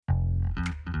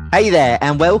Hey there,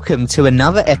 and welcome to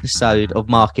another episode of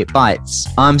Market Bites.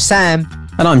 I'm Sam.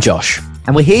 And I'm Josh.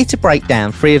 And we're here to break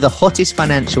down three of the hottest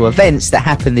financial events that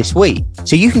happened this week,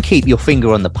 so you can keep your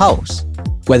finger on the pulse.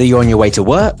 Whether you're on your way to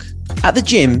work, at the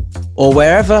gym, or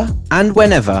wherever and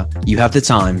whenever you have the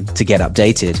time to get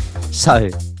updated. So,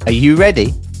 are you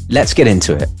ready? Let's get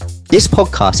into it. This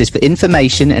podcast is for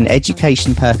information and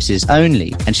education purposes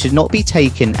only and should not be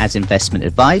taken as investment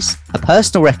advice, a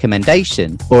personal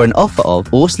recommendation, or an offer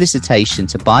of or solicitation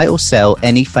to buy or sell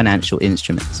any financial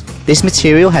instruments. This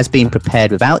material has been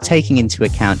prepared without taking into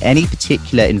account any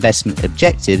particular investment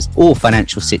objectives or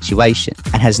financial situation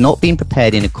and has not been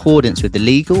prepared in accordance with the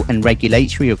legal and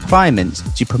regulatory requirements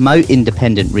to promote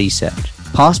independent research.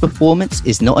 Past performance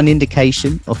is not an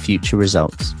indication of future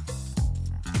results.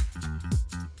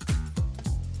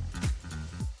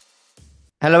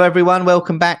 Hello, everyone.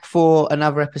 Welcome back for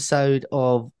another episode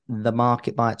of the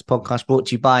Market Bites podcast brought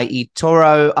to you by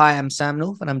eToro. I am Sam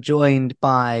North and I'm joined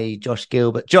by Josh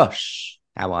Gilbert. Josh,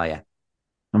 how are you?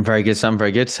 I'm very good, Sam.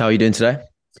 Very good. How are you doing today?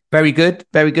 Very good.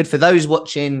 Very good. For those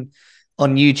watching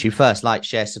on YouTube, first, like,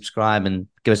 share, subscribe and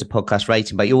give us a podcast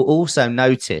rating. But you'll also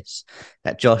notice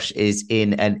that Josh is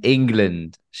in an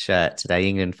England shirt today,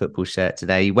 England football shirt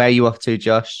today. Where are you off to,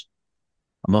 Josh?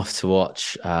 I'm off to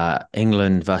watch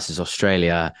England versus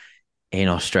Australia in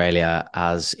Australia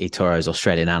as eToro's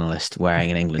Australian analyst wearing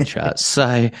an England shirt.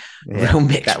 So real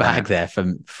mixed bag there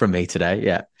from me today.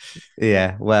 Yeah.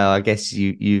 Yeah. Well, I guess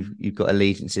you've got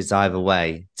allegiances either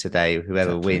way today,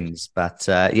 whoever wins. But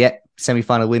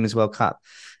semi-final Women's World Cup.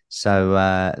 So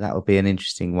that will be an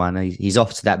interesting one. He's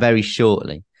off to that very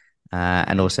shortly.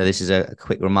 And also this is a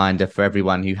quick reminder for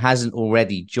everyone who hasn't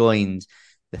already joined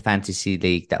the Fantasy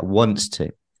League that wants to.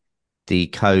 The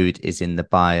code is in the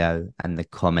bio and the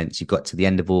comments. You've got to the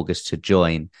end of August to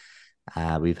join.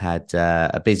 We've had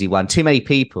a busy one. Too many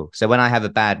people. So when I have a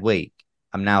bad week,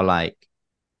 I'm now like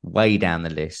way down the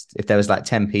list. If there was like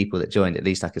 10 people that joined, at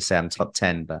least I could say I'm top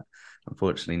 10, but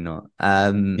unfortunately not.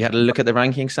 You had to look at the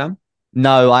rankings, Sam?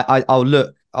 No, I'll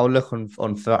look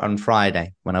on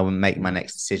Friday when I will make my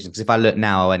next decision. Because if I look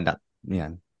now, I'll end up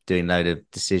doing a load of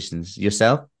decisions.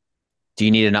 Yourself? Do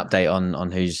you need an update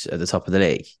on who's at the top of the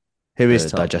league? Who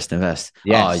is top? Digest Invest.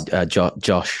 Yes.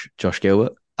 Josh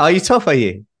Gilbert. Are you top? Are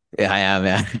you? Yeah, I am.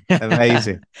 Yeah.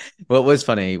 Amazing. What was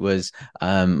funny was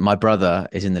my brother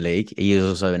is in the league. He is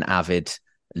also an avid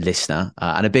listener,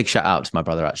 and a big shout out to my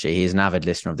brother. Actually, he's an avid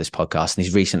listener of this podcast, and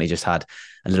he's recently just had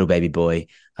a little baby boy,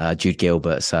 Jude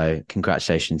Gilbert. So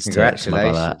congratulations to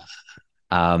my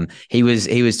brother. He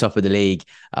was top of the league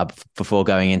before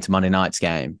going into Monday night's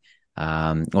game.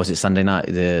 Was it Sunday night?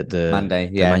 The Monday,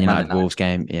 the Man United Wolves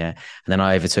game, yeah. And then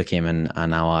I overtook him, and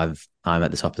now I'm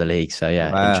at the top of the league. So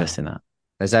yeah, wow. Interesting that.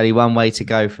 There's only one way to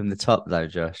go from the top, though,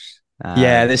 Josh.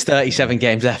 There's 37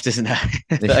 games left, isn't there?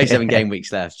 37 game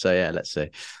weeks left. So yeah, let's see.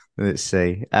 Let's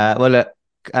see. Well, look,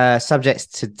 subjects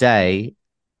today,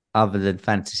 other than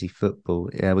fantasy football,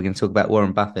 we're going to talk about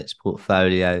Warren Buffett's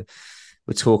portfolio.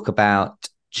 We'll talk about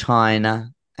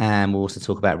China, and we'll also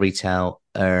talk about retail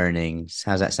earnings.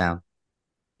 How's that sound?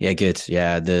 Yeah, good.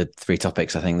 Yeah, the three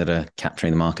topics I think that are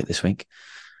capturing the market this week.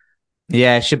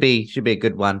 Yeah, should be a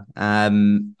good one. I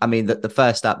mean, the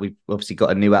first up, we've obviously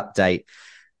got a new update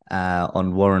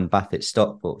on Warren Buffett's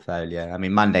stock portfolio. I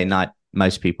mean, Monday night,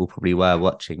 most people probably were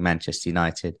watching Manchester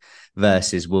United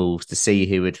versus Wolves to see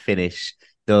who would finish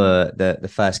the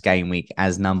first game week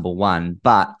as number one.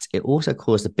 But it also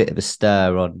caused a bit of a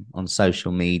stir on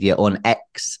social media, on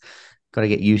X. Got to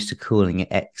get used to calling it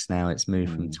X now. It's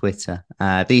moved from Twitter.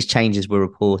 These changes were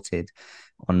reported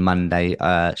on Monday,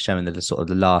 showing the sort of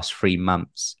the last 3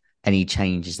 months, any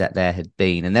changes that there had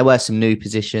been. And there were some new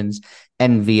positions: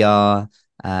 NVR,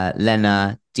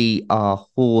 Lena, DR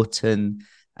Horton.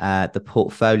 The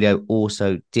portfolio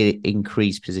also did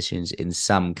increase positions in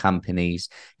some companies,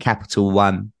 Capital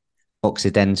One,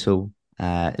 Occidental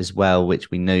as well,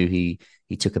 which we knew he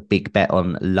took a big bet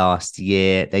on last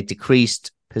year. They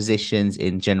decreased positions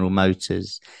in General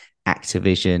Motors,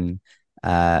 Activision,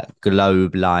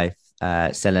 Globe Life,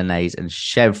 Celanese and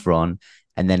Chevron,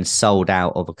 and then sold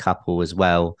out of a couple as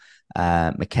well,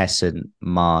 McKesson,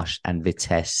 Marsh and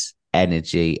Vitesse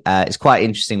Energy. It's quite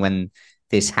interesting when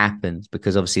this happens,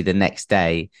 because obviously the next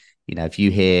day, if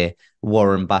you hear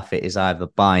Warren Buffett is either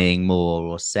buying more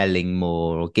or selling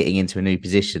more or getting into a new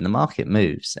position, the market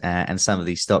moves. And some of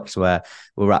these stocks were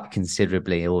up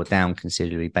considerably or down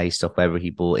considerably based off whether he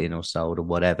bought in or sold or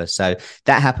whatever. So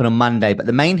that happened on Monday. But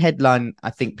the main headline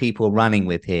I think people are running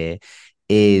with here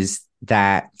is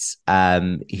that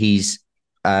he's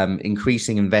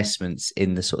increasing investments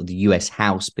in the sort of the US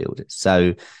house builders.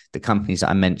 So the companies that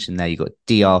I mentioned there, you've got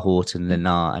DR Horton,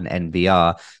 Lennar, and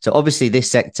NVR. So obviously this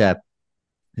sector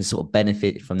has sort of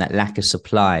benefited from that lack of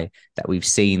supply that we've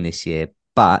seen this year,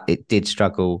 but it did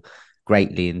struggle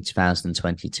greatly in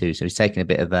 2022. So he's taken a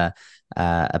bit of a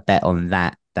bet on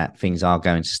that things are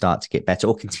going to start to get better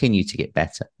or continue to get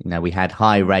better. You know, we had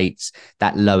high rates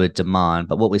that lowered demand,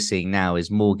 but what we're seeing now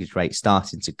is mortgage rates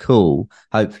starting to cool.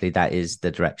 Hopefully that is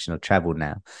the direction of travel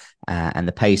now, and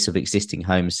the pace of existing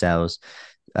home sales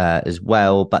as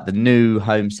well. But the new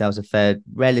home sales have fared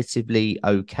relatively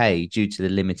okay due to the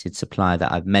limited supply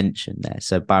that I've mentioned there.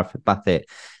 So Buffett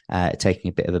taking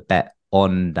a bit of a bet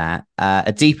on that.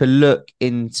 A deeper look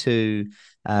into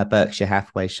Berkshire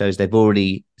Hathaway shows they've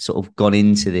already sort of gone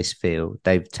into this field.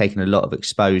 They've taken a lot of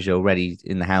exposure already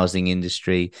in the housing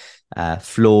industry,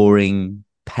 flooring,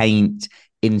 paint,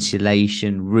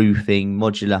 insulation, roofing,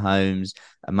 modular homes,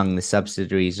 among the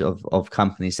subsidiaries of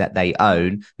companies that they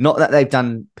own. Not that they've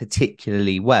done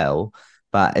particularly well,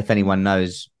 but if anyone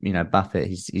knows, you know, Buffett,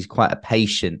 he's quite a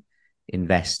patient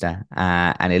investor,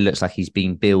 and it looks like he's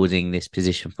been building this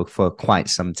position for quite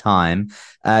some time.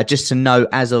 Just to note,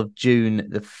 as of June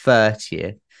the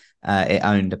 30th, it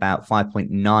owned about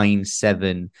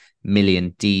 5.97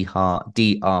 million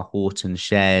DR Horton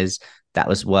shares. That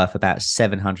was worth about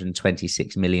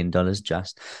 $726 million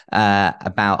just.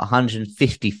 About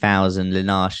 150,000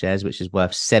 Lennar shares, which is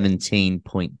worth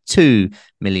 $17.2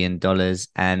 million,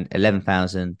 and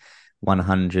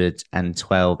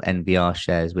 11,112 NVR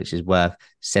shares, which is worth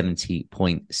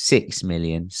 70.6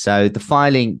 million. So the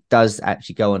filing does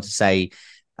actually go on to say,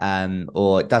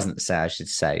 or it doesn't say, I should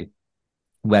say,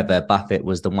 whether Buffett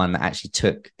was the one that actually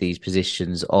took these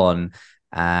positions on.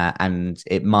 And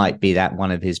it might be that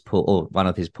one of his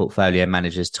portfolio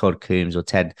managers, Todd Coombs or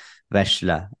Ted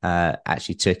Veschler,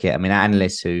 actually took it. I mean,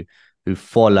 analysts who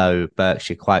follow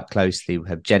Berkshire quite closely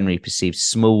have generally perceived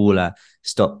smaller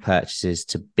stock purchases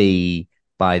to be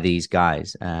by these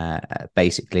guys,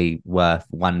 basically worth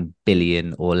 1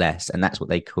 billion or less. And that's what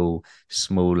they call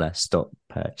smaller stock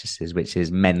purchases, which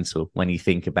is mental when you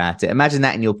think about it. Imagine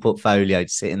that in your portfolio,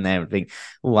 sitting there and think,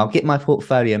 oh, I'll get my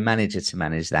portfolio manager to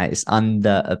manage that. It's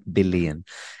under 1 billion.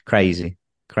 Crazy.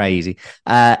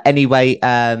 Anyway,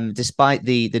 despite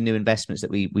the new investments that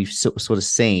we've sort of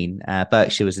seen,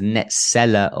 Berkshire was a net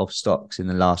seller of stocks in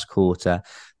the last quarter,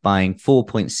 buying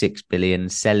 4.6 billion,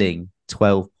 selling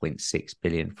 12.6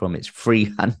 billion from its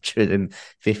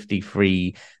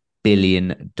 $353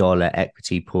 billion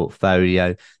equity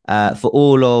portfolio. For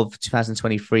all of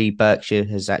 2023, Berkshire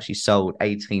has actually sold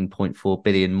 18.4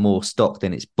 billion more stock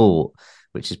than it's bought,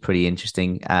 which is pretty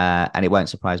interesting. And it won't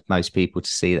surprise most people to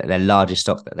see that their largest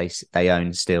stock that they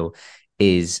own still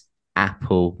is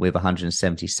Apple, with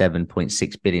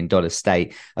 $177.6 billion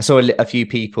stake. I saw a few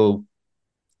people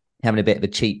having a bit of a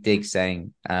cheap dig,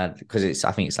 saying because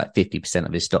I think it's like 50%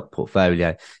 of his stock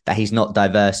portfolio, that he's not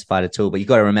diversified at all. But you've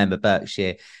got to remember,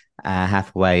 Berkshire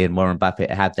Hathaway and Warren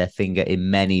Buffett have their finger in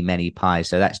many pies.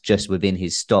 So that's just within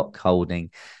his stock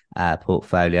holding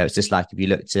portfolio. It's just like if you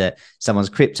looked at someone's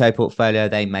crypto portfolio,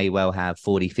 they may well have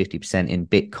 40-50% in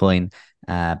Bitcoin,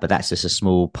 but that's just a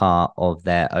small part of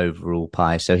their overall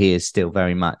pie. So he is still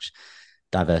very much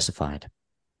diversified.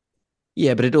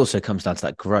 Yeah, but it also comes down to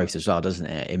that growth as well, doesn't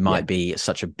it? It might be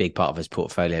such a big part of his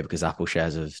portfolio because Apple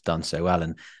shares have done so well,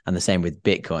 and the same with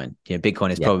Bitcoin. You know,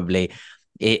 Bitcoin is probably,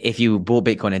 if you bought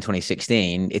Bitcoin in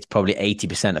 2016, it's probably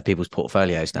 80% of people's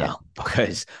portfolios now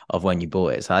because of when you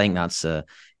bought it. So I think that's an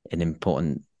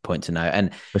important point to know.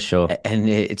 And for sure, and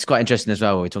it's quite interesting as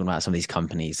well when we're talking about some of these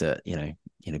companies that you know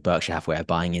Berkshire Hathaway are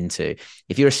buying into.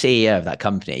 If you're a CEO of that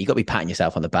company, you've got to be patting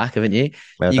yourself on the back, haven't you?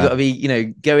 You've got to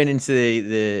be, going into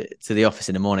the office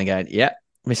in the morning going, yeah,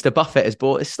 Mr. Buffett has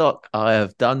bought his stock. I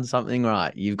have done something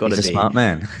right. You've got to be a smart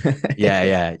man.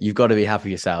 yeah. You've got to be happy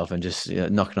with yourself and just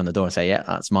knocking on the door and say, yeah,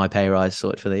 that's my pay rise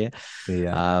sorted for the year.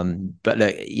 Yeah. But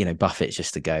look, Buffett's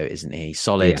just the GOAT, isn't he?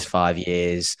 Solid 5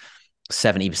 years,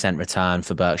 70% return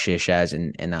for Berkshire shares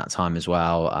in that time as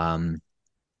well.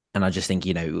 And I just think,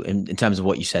 in terms of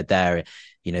what you said there,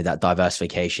 that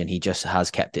diversification, he just has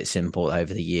kept it simple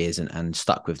over the years and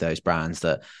stuck with those brands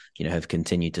that, have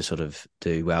continued to sort of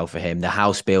do well for him. The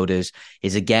house builders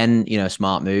is, again, a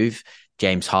smart move.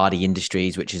 James Hardie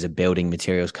Industries, which is a building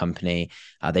materials company,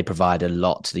 they provide a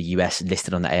lot to the US,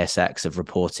 listed on the ASX, have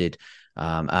reported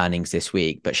earnings this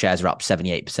week, but shares are up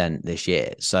 78% this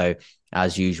year. So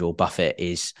as usual, Buffett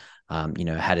is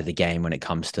ahead of the game when it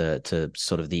comes to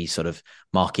sort of these sort of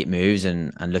market moves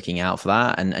and looking out for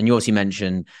that. And you also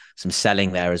mentioned some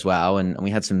selling there as well. And we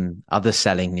had some other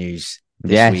selling news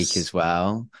this week as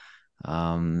well.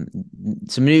 Some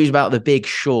news about the Big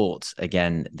Short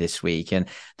again this week, and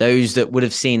those that would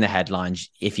have seen the headlines,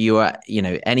 if you are,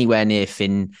 anywhere near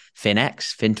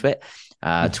FinTwit,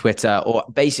 Twitter, or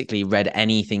basically read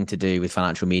anything to do with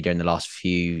financial media in the last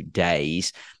few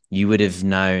days, you would have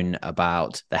known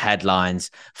about the headlines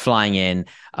flying in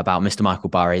about Mr. Michael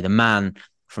Burry, the man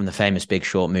from the famous Big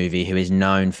Short movie, who is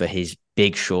known for his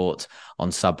big short on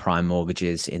subprime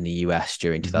mortgages in the US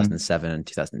during 2007 and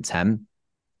 2010.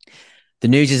 The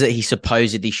news is that he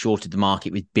supposedly shorted the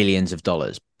market with billions of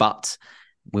dollars, but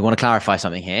we want to clarify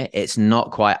something here. It's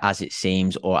not quite as it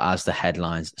seems or as the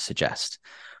headlines suggest.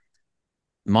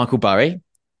 Michael Burry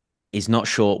is not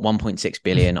short 1.6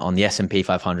 billion on the S&P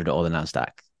 500 or the NASDAQ.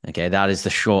 Okay, that is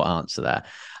the short answer there.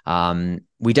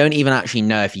 We don't even actually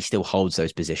know if he still holds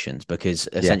those positions, because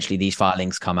essentially these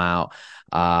filings come out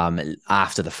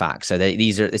after the fact. So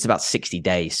it's about 60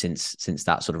 days since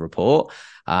that sort of report.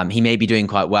 He may be doing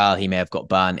quite well. He may have got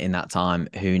burnt in that time.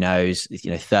 Who knows?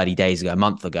 30 days ago, a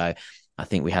month ago, I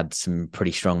think we had some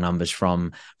pretty strong numbers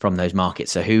from those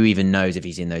markets. So who even knows if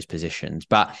he's in those positions?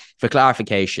 But for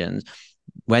clarifications,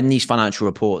 when these financial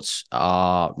reports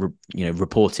are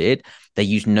reported, they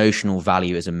use notional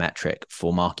value as a metric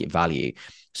for market value.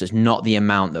 So it's not the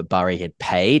amount that Burry had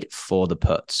paid for the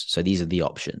puts. So these are the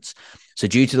options. So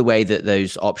due to the way that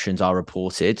those options are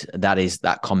reported, that is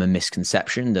that common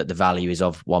misconception that the value is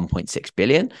of 1.6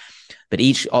 billion. But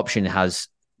each option has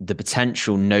the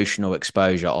potential notional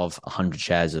exposure of 100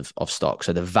 shares of stock.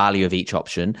 So the value of each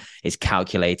option is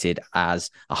calculated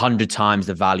as 100 times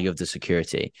the value of the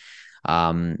security.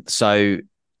 So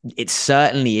it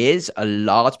certainly is a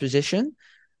large position,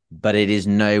 but it is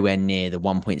nowhere near the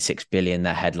 1.6 billion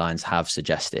that headlines have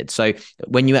suggested. So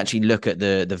when you actually look at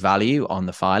the value on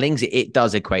the filings, it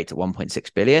does equate to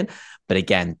 1.6 billion. But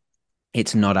again,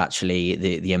 it's not actually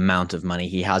the amount of money.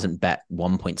 He hasn't bet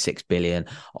 1.6 billion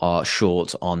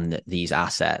short on these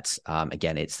assets.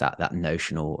 Again, it's that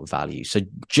notional value. So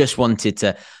just wanted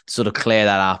to sort of clear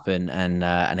that up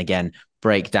and again,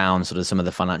 break down sort of some of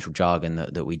the financial jargon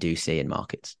that we do see in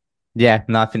markets. Yeah,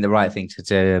 no, I think the right thing to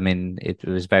do. I mean, it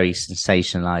was very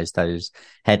sensationalized, those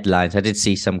headlines. I did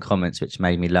see some comments which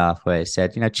made me laugh, where it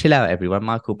said, chill out, everyone.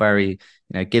 Michael Burry,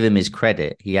 give him his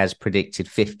credit. He has predicted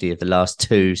 50 of the last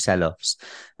 2 sell-offs,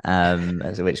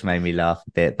 which made me laugh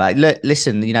a bit. But look,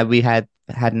 listen, we had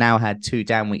 2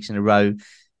 down weeks in a row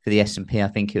for the S&P. I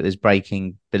think it was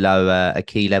breaking below a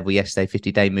key level yesterday,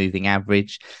 50-day moving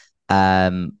average.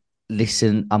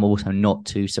 Listen, I'm also not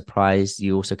too surprised.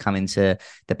 You also come into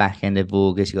the back end of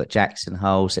August. You've got Jackson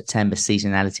Hole, September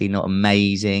seasonality, not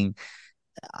amazing.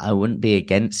 I wouldn't be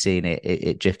against seeing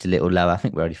it drift a little lower. I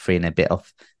think we're already 3 and a bit %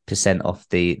 off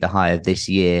the high of this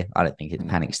year. I don't think it's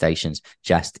panic stations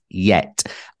just yet.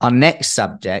 Our next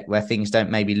subject, where things don't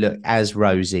maybe look as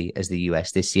rosy as the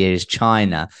US this year, is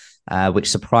China, which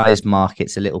surprised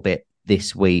markets a little bit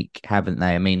this week, haven't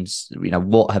they? I mean,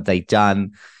 what have they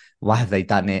done? Why have they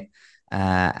done it?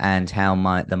 And how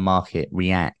might the market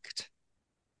react?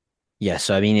 Yeah,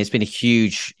 so I mean, it's been a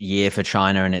huge year for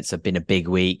China, and it's been a big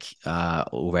week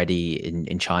already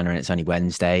in China, and it's only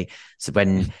Wednesday. So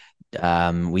when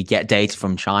we get data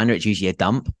from China, it's usually a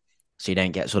dump. So you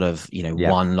don't get sort of,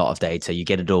 one lot of data, you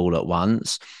get it all at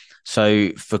once. So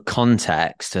for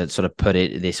context, to sort of put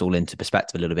this all into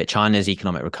perspective a little bit, China's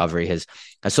economic recovery has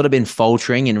sort of been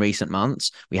faltering in recent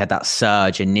months. We had that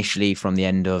surge initially from the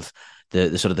end of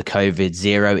the sort of the COVID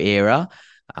zero era,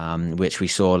 which we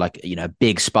saw a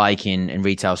big spike in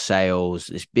retail sales,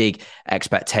 this big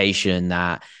expectation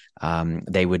that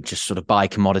they would just sort of buy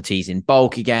commodities in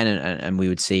bulk again, and we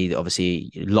would see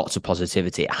obviously lots of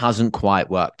positivity. It hasn't quite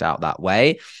worked out that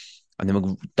way. And then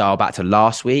we'll dial back to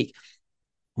last week,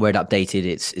 where it updated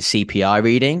its CPI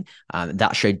reading.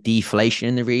 That showed deflation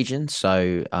in the region.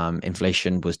 So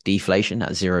inflation was deflation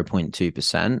at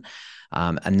 0.2%.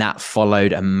 And that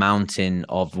followed a mountain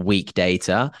of weak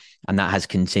data, and that has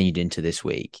continued into this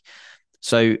week.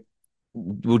 So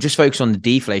we'll just focus on the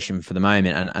deflation for the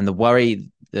moment. And the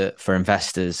worry that for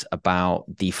investors about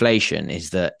deflation is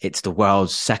that it's the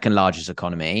world's second largest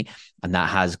economy, and that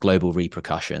has global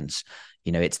repercussions.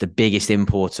 It's the biggest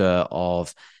importer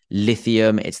of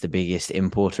lithium, it's the biggest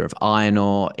importer of iron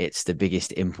ore, it's the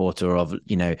biggest importer of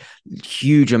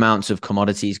huge amounts of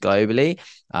commodities globally,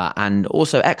 and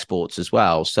also exports as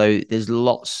well. So there's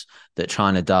lots that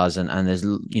China does, and there's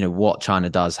what China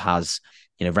does has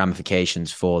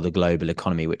ramifications for the global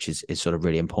economy, which is sort of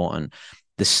really important.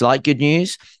 The slight good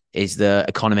news is the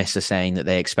economists are saying that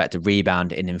they expect a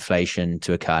rebound in inflation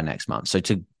to occur next month, so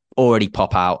to already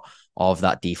pop out of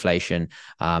that deflation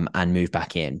and move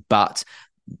back in. But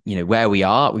where we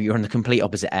are, you're on the complete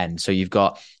opposite end. So you've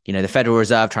got, the Federal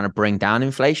Reserve trying to bring down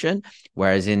inflation,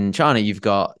 whereas in China, you've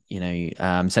got,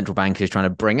 central bankers trying to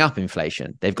bring up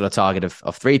inflation. They've got a target of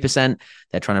 3%.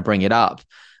 They're trying to bring it up.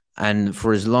 And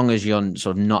for as long as you're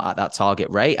sort of not at that target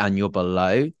rate and you're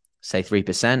below, say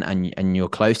 3%, and you're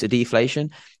close to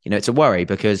deflation, it's a worry,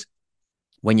 because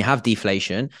when you have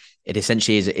deflation, it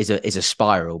essentially is a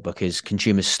spiral, because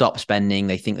consumers stop spending.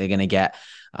 They think they're going to get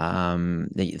a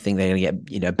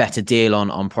better deal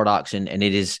on products, and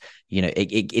it is,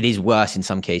 it is worse in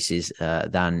some cases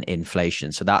than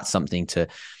inflation. So that's something to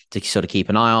sort of keep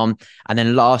an eye on. And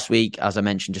then last week, as I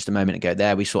mentioned just a moment ago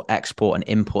there, we saw export and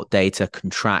import data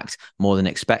contract more than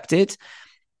expected.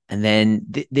 And then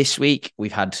this week,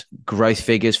 we've had growth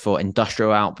figures for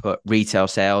industrial output, retail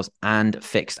sales, and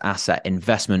fixed asset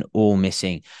investment, all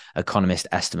missing economist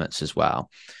estimates as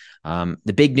well.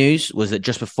 The big news was that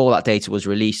just before that data was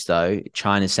released, though,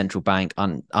 China's central bank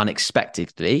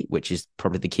unexpectedly, which is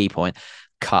probably the key point,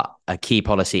 cut a key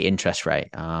policy interest rate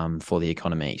for the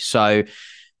economy. So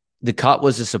the cut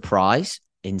was a surprise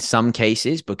in some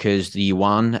cases, because the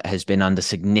yuan has been under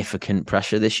significant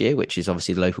pressure this year, which is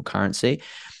obviously the local currency.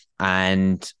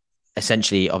 And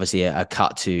essentially, obviously, a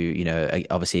cut to,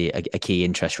 obviously a key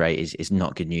interest rate is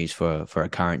not good news for a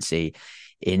currency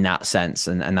in that sense.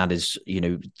 And that is,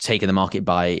 taken the market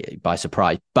by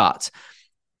surprise. But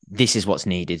this is what's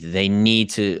needed. They need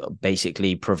to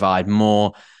basically provide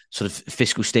more sort of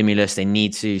fiscal stimulus. They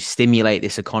need to stimulate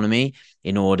this economy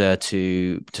in order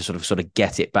to sort of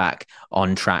get it back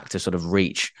on track to sort of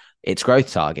reach its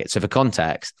growth target. So for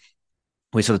context,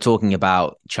 we're sort of talking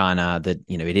about China that,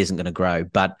 it isn't going to grow,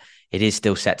 but it is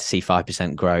still set to see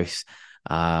 5% growth,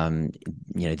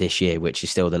 this year, which is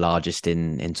still the largest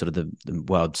in sort of the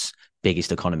world's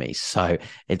biggest economies. So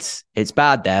it's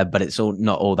bad there, but it's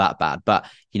not all that bad. But,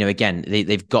 again,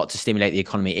 they've got to stimulate the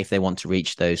economy if they want to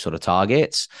reach those sort of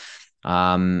targets.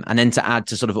 And then to add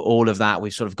to sort of all of that,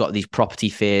 we've sort of got these property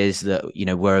fears that,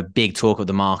 were a big talk of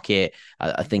the market.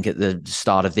 I think at the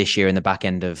start of this year and the back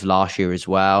end of last year as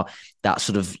well, that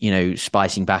sort of,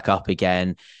 spicing back up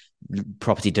again.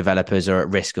 Property developers are at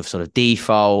risk of sort of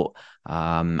default.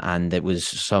 And there was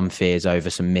some fears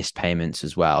over some missed payments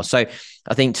as well. So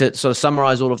I think to sort of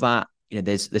summarize all of that,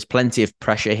 there's plenty of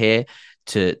pressure here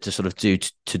to sort of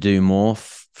do more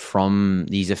from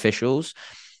these officials.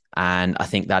 And I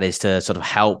think that is to sort of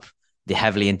help the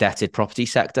heavily indebted property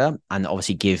sector and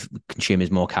obviously give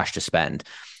consumers more cash to spend,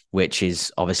 which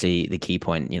is obviously the key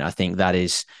point. I think that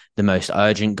is the most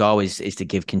urgent goal is to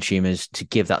give consumers, to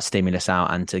give that stimulus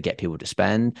out and to get people to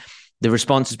spend. The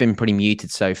response has been pretty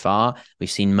muted so far.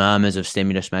 We've seen murmurs of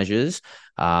stimulus measures.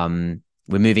 We're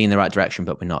moving in the right direction,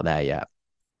 but we're not there yet.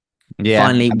 Yeah.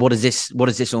 Finally, what does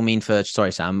this all mean for,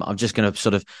 sorry, Sam, I'm just going to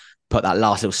sort of put that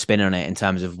last little spin on it in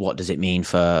terms of what does it mean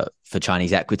for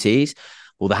Chinese equities.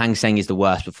 Well, the Hang Seng is the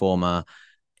worst performer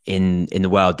in the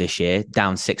world this year,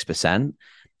 down 6%.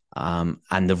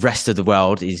 And the rest of the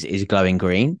world is glowing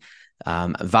green.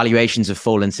 Valuations have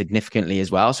fallen significantly as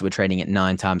well. So we're trading at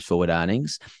 9 times forward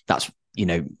earnings. That's,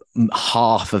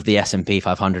 half of the S&P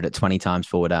 500 at 20 times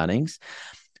forward earnings.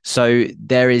 So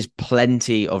there is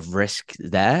plenty of risk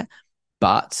there.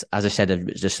 But as I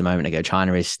said just a moment ago,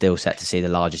 China is still set to see the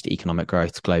largest economic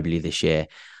growth globally this year.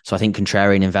 So I think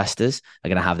contrarian investors are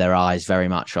going to have their eyes very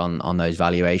much on those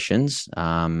valuations,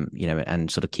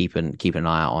 and sort of keep an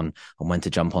eye out on when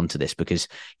to jump onto this, because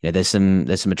there's some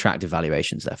attractive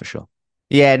valuations there for sure.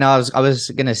 Yeah, no, I was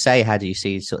going to say, how do you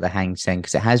see sort of the Hang Seng?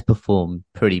 Because it has performed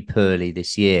pretty poorly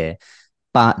this year,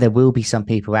 but there will be some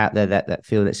people out there that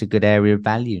feel it's a good area of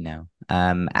value now.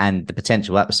 And the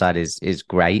potential upside is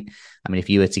great. I mean, if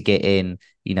you were to get in,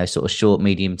 sort of short,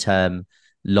 medium term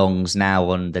longs now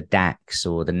on the DAX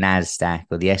or the NASDAQ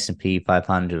or the S&P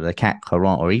 500 or the CAC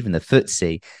 40 or even the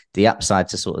FTSE, the upside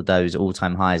to sort of those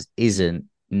all-time highs isn't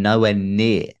nowhere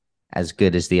near as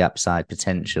good as the upside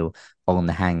potential on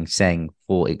the Hang Seng,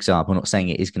 for example. I'm not saying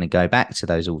it is going to go back to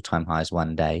those all-time highs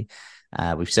one day.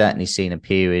 We've certainly seen a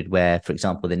period where, for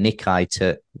example, the Nikkei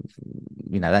took,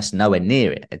 that's nowhere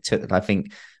near it. It took, I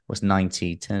think, was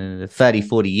 30,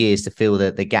 40 years to fill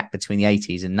the gap between the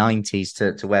 80s and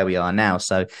 90s to where we are now.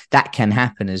 So that can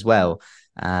happen as well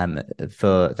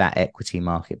for that equity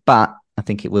market. But I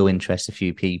think it will interest a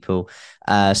few people.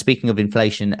 Speaking of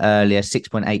inflation earlier,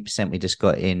 6.8% we just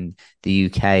got in the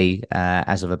UK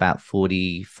as of about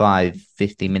 50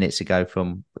 minutes ago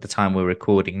from the time we're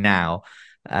recording now.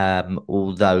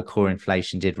 Although core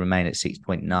inflation did remain at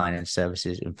 6.9 and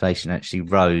services inflation actually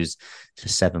rose to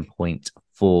 7.4%.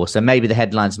 4. So maybe the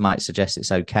headlines might suggest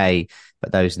it's okay,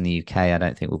 but those in the UK, I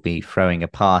don't think will be throwing a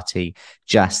party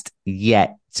just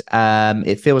yet.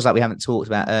 It feels like we haven't talked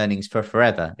about earnings for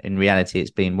forever. In reality, it's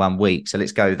been 1 week. So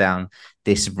let's go down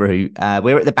this route.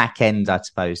 We're at the back end, I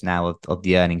suppose, now of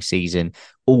the earnings season,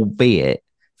 albeit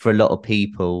for a lot of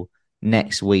people,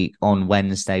 next week on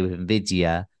Wednesday with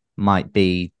Nvidia might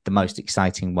be the most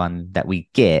exciting one that we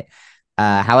get.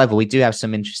 However, we do have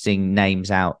some interesting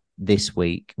names out this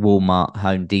week. Walmart,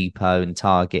 Home Depot, and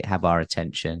Target have our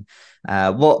attention.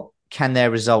 What can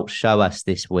their results show us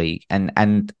this week?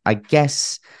 And I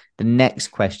guess the next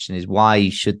question is, why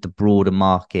should the broader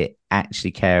market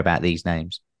actually care about these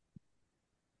names?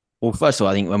 Well, first of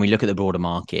all, I think when we look at the broader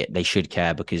market, they should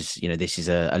care because, this is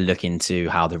a look into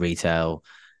how the retail,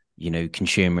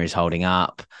 consumer is holding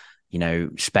up,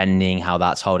 spending, how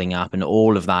that's holding up. And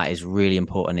all of that is really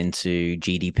important into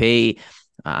GDP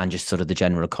and just sort of the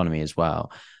general economy as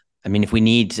well. I mean, if we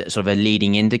need sort of a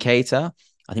leading indicator,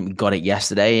 I think we got it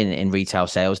yesterday in retail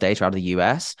sales data out of the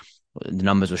US. The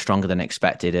numbers were stronger than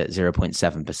expected at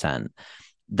 0.7%.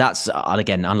 That's,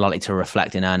 again, unlikely to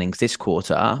reflect in earnings this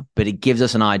quarter, but it gives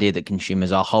us an idea that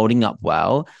consumers are holding up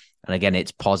well. And again,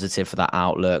 it's positive for that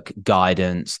outlook,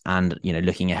 guidance, and,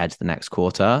 looking ahead to the next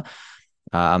quarter.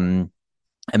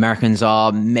 Americans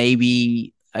are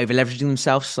maybe over leveraging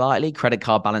themselves slightly. Credit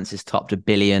card balances topped $1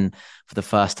 billion for the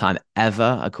first time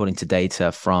ever, according to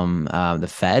data from the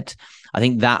Fed. I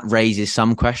think that raises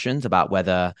some questions about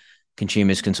whether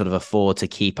consumers can sort of afford to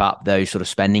keep up those sort of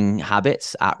spending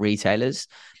habits at retailers.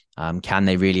 Can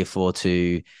they really afford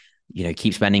to,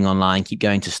 keep spending online, keep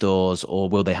going to stores, or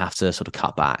will they have to sort of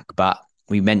cut back? But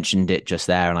we mentioned it just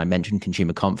there, and I mentioned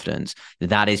consumer confidence.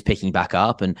 That is picking back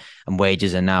up, and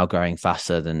wages are now growing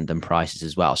faster than prices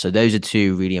as well. So those are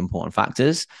two really important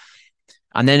factors.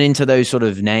 And then into those sort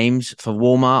of names for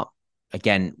Walmart,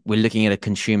 again, we're looking at a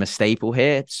consumer staple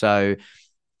here. So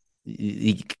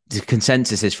the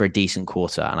consensus is for a decent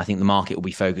quarter, and I think the market will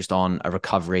be focused on a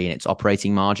recovery in its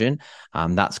operating margin.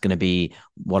 That's going to be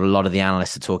what a lot of the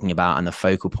analysts are talking about and the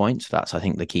focal points. That's, I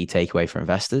think, the key takeaway for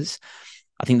investors.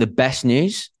 I think the best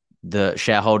news that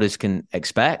shareholders can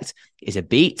expect is a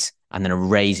beat and then a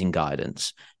raise in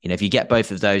guidance. If you get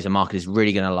both of those, the market is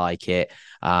really going to like it.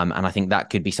 And I think that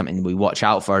could be something that we watch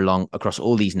out for across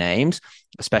all these names,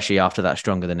 especially after that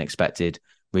stronger than expected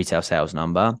retail sales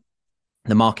number.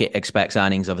 The market expects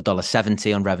earnings of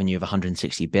 $1.70 on revenue of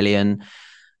 $160 billion.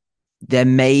 There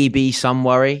may be some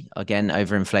worry, again,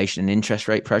 over inflation and interest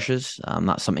rate pressures.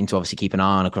 That's something to obviously keep an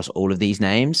eye on across all of these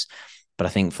names. But I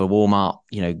think for Walmart,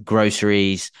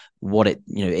 groceries,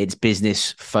 its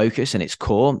business focus and its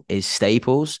core is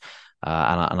staples.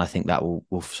 And I think that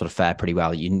will sort of fare pretty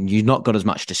well. You've not got as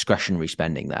much discretionary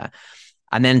spending there.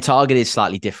 And then Target is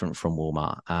slightly different from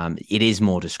Walmart. It is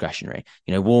more discretionary.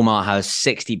 Walmart has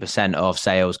 60% of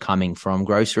sales coming from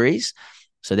groceries.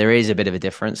 So there is a bit of a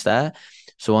difference there.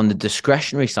 So on the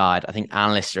discretionary side, I think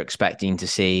analysts are expecting to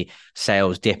see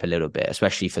sales dip a little bit,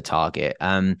 especially for Target.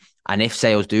 And if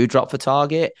sales do drop for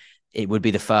Target, it would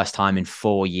be the first time in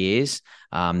 4 years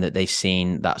that they've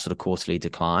seen that sort of quarterly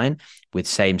decline, with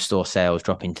same store sales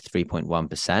dropping to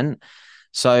 3.1%.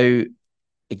 So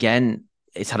again,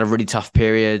 it's had a really tough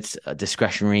period.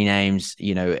 Discretionary names,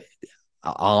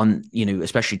 aren't,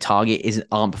 especially Target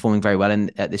aren't performing very well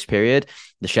at this period.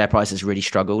 The share price has really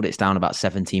struggled. It's down about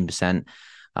 17%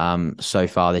 so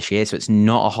far this year. So it's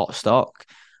not a hot stock.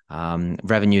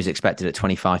 Revenue is expected at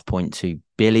 $25.2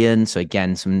 billion. So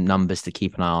again, some numbers to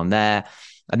keep an eye on there.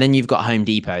 And then you've got Home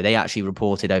Depot. They actually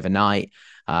reported overnight.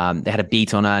 They had a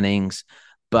beat on earnings,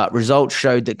 but results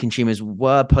showed that consumers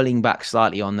were pulling back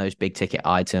slightly on those big ticket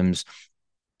items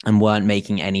and weren't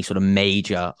making any sort of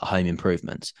major home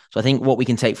improvements. So I think what we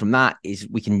can take from that is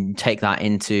we can take that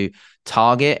into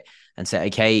Target and say,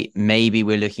 okay, maybe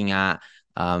we're looking at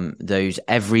those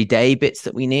everyday bits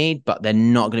that we need, but they're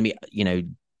not going to be,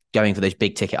 going for those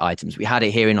big ticket items. We had it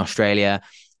here in Australia,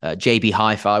 JB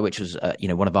Hi-Fi, which was,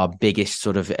 one of our biggest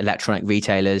sort of electronic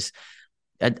retailers,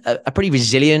 a pretty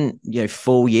resilient,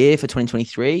 full year for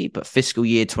 2023, but fiscal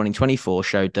year 2024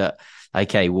 showed that,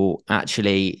 okay, well,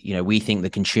 actually, we think the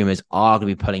consumers are going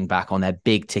to be pulling back on their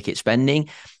big ticket spending.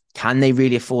 Can they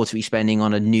really afford to be spending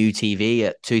on a new TV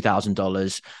at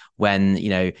 $2,000 when,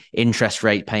 interest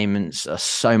rate payments are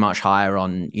so much higher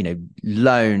on,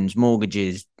 loans,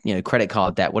 mortgages, credit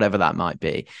card debt, whatever that might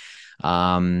be.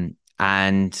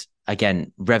 And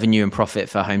again, revenue and profit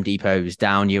for Home Depot is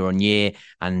down year on year.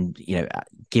 And,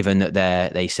 given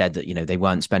that they said that, they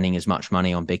weren't spending as much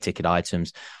money on big ticket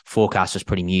items, forecast was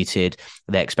pretty muted.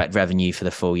 They expect revenue for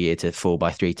the full year to fall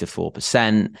by 3 to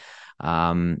 4%.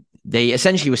 They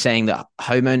essentially were saying that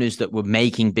homeowners that were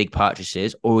making big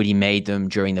purchases already made them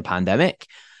during the pandemic.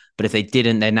 But if they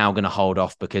didn't, they're now going to hold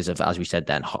off because of, as we said,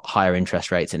 then higher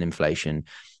interest rates and inflation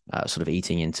sort of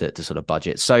eating into sort of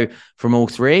budgets. So from all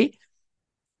three,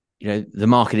 the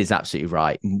market is absolutely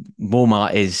right.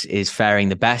 Walmart is faring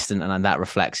the best, and that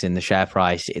reflects in the share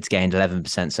price. It's gained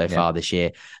 11% so far this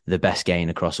year, the best gain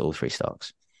across all three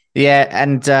stocks. Yeah,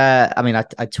 and I mean, I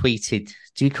tweeted.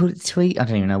 Do you call it a tweet? I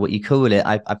don't even know what you call it.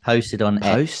 I posted on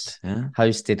X.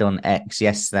 Posted on X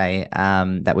yesterday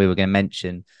that we were going to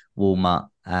mention Walmart,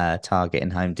 Target,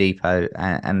 and Home Depot,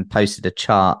 and posted a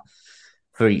chart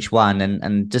for each one.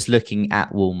 And just looking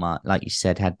at Walmart, like you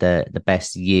said, had the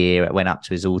best year. It went up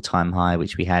to his all-time high,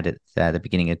 which we had at the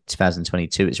beginning of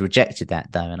 2022. It's rejected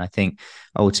that though, and I think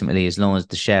ultimately, as long as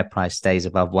the share price stays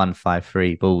above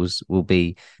 153, bulls will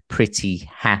be pretty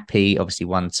happy. Obviously,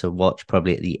 one to watch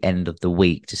probably at the end of the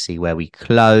week to see where we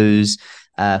close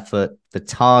for the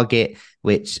Target,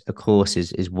 which of course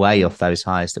is way off those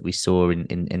highs that we saw in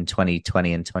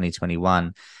 2020 and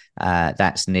 2021.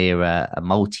 That's near a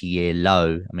multi-year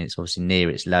low. I mean, it's obviously near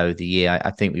its low of the year.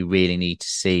 I think we really need to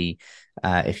see,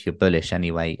 if you're bullish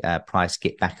anyway, price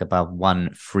get back above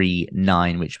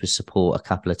 139, which was support a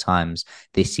couple of times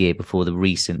this year before the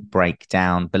recent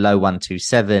breakdown below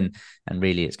 127. And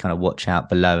really, it's kind of watch out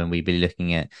below, and we'd be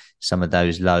looking at some of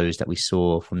those lows that we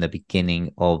saw from the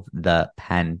beginning of the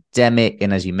pandemic.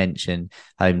 And as you mentioned,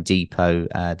 Home Depot,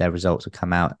 their results will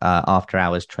come out after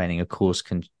hours trading. Of course,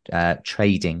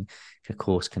 trading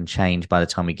can change by the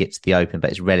time we get to the open,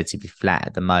 but it's relatively flat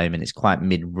at the moment. It's quite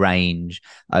mid-range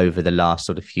over the last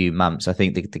sort of few months. I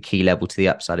think the key level to the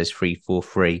upside is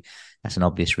 343. That's an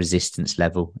obvious resistance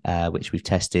level, which we've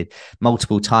tested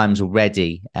multiple times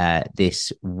already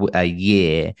this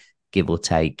year, give or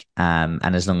take.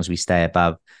 And as long as we stay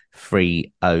above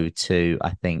 302, I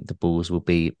think the bulls will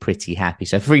be pretty happy.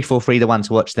 So 343, the one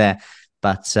to watch there.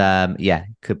 But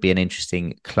could be an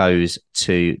interesting close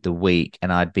to the week.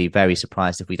 And I'd be very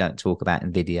surprised if we don't talk about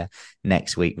Nvidia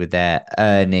next week with their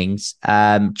earnings.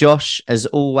 Josh, as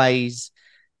always,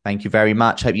 thank you very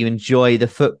much. Hope you enjoy the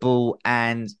football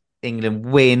and England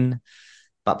win.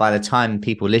 But by the time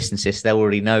people listen to this, they'll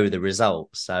already know the result.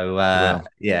 So,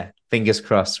 fingers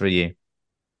crossed for you.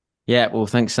 Yeah, well,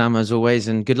 thanks, Sam, as always,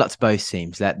 and good luck to both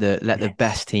teams. Let the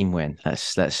best team win.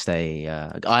 Let's stay.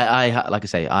 I like I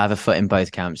say, I have a foot in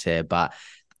both camps here, but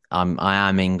I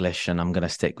am English, and I'm going to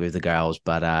stick with the girls.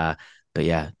 But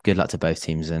yeah, good luck to both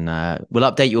teams, and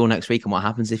we'll update you all next week on what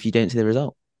happens if you don't see the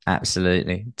result.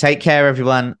 Absolutely. Take care,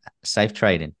 everyone. Safe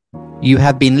trading. You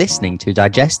have been listening to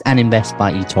Digest and Invest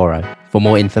by eToro. For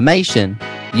more information,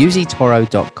 use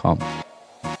eToro.com.